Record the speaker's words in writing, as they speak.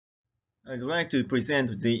I'd like to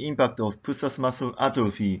present the impact of psoas muscle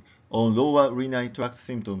atrophy on lower urinary tract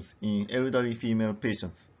symptoms in elderly female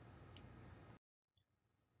patients.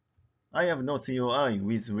 I have no COI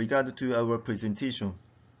with regard to our presentation.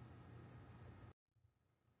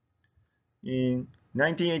 In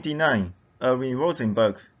 1989, Erwin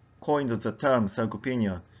Rosenberg coined the term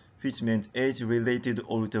sarcopenia, which meant age-related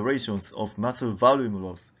alterations of muscle volume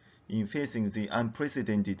loss in facing the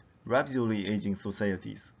unprecedented, rapidly aging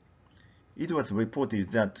societies. It was reported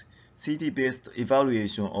that CT-based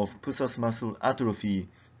evaluation of psoas muscle atrophy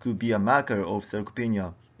could be a marker of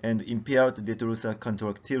sarcopenia and impaired detrusor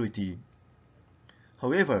contractility.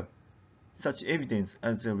 However, such evidence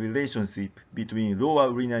as the relationship between lower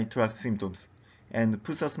urinary tract symptoms and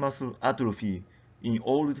psoas muscle atrophy in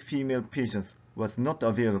old female patients was not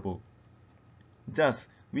available. Thus,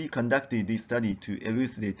 we conducted this study to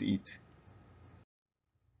elucidate it.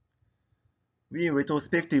 We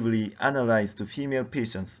retrospectively analyzed female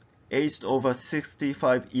patients aged over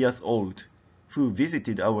 65 years old who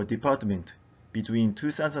visited our department between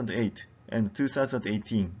 2008 and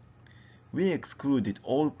 2018. We excluded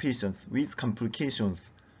all patients with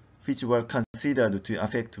complications which were considered to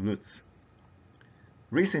affect LUTS.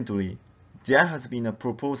 Recently, there has been a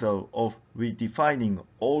proposal of redefining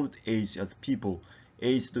old age as people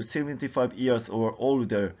aged 75 years or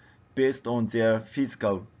older based on their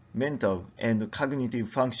physical, mental, and cognitive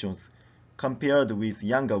functions compared with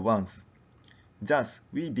younger ones. Thus,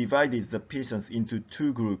 we divided the patients into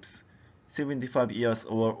two groups, 75 years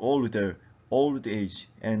or older old age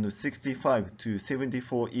and 65 to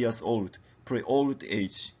 74 years old pre-old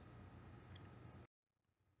age.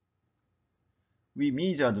 We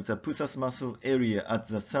measured the psoas muscle area at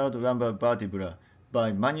the third lumbar vertebra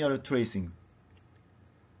by manual tracing.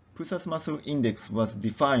 Psoas muscle index was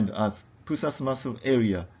defined as psoas muscle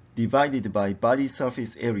area divided by body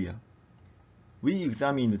surface area. We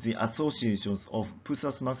examined the associations of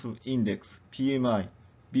psoas muscle index, PMI,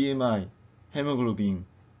 BMI, hemoglobin,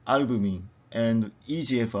 albumin, and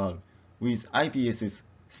eGFR with IPSS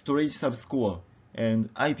storage subscore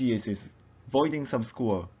and IPSS voiding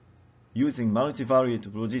subscore using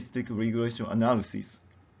multivariate logistic regression analysis.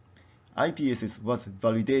 IPSS was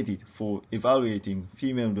validated for evaluating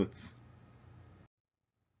female LUTS.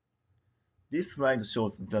 This slide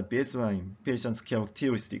shows the baseline patient's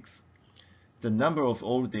characteristics. The number of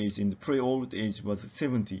old age and pre-old age was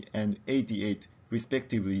 70 and 88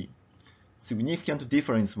 respectively. Significant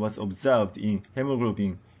difference was observed in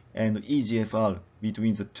hemoglobin and eGFR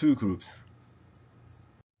between the two groups.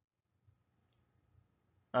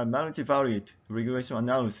 A multivariate regression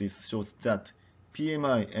analysis shows that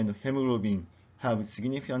PMI and hemoglobin have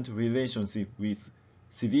significant relationship with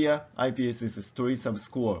severe IPSS storage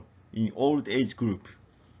subscore in old age group.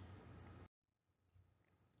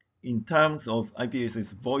 In terms of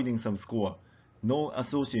IPSS voiding subscore, no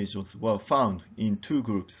associations were found in two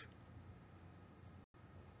groups.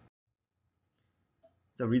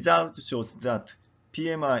 The result shows that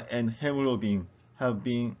PMI and hemoglobin have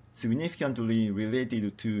been significantly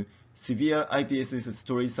related to severe IPSS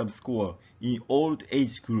storage subscore in old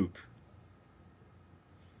age group.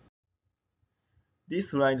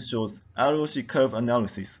 This slide shows ROC curve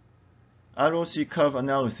analysis. ROC curve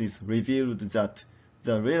analysis revealed that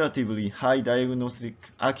the relatively high diagnostic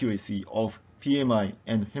accuracy of PMI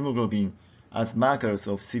and hemoglobin as markers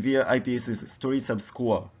of severe IPSS storage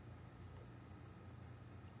subscore.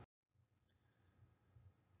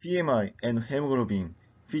 PMI and hemoglobin,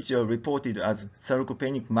 which are reported as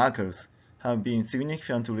sarcopenic markers, have been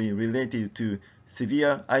significantly related to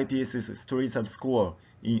severe IPSS storage subscore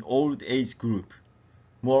in old age group.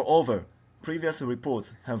 Moreover, previous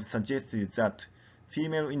reports have suggested that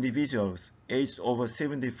female individuals aged over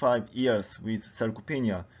 75 years with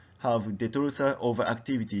sarcopenia have detrusor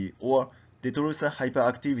overactivity or detrusor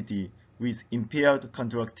hyperactivity with impaired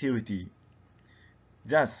contractility.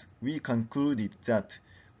 Thus, we concluded that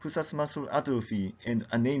psoas muscle atrophy and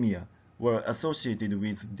anemia were associated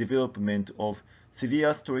with development of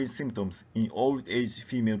severe storage symptoms in old age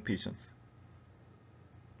female patients.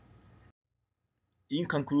 In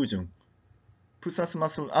conclusion, psoas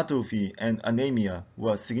muscle atrophy and anemia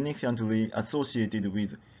were significantly associated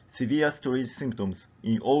with severe storage symptoms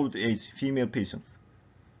in old age female patients.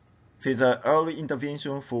 Further early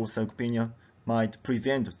intervention for sarcopenia might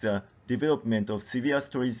prevent the development of severe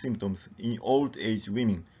storage symptoms in old age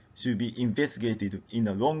women should be investigated in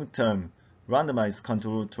a long-term randomized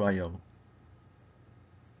controlled trial.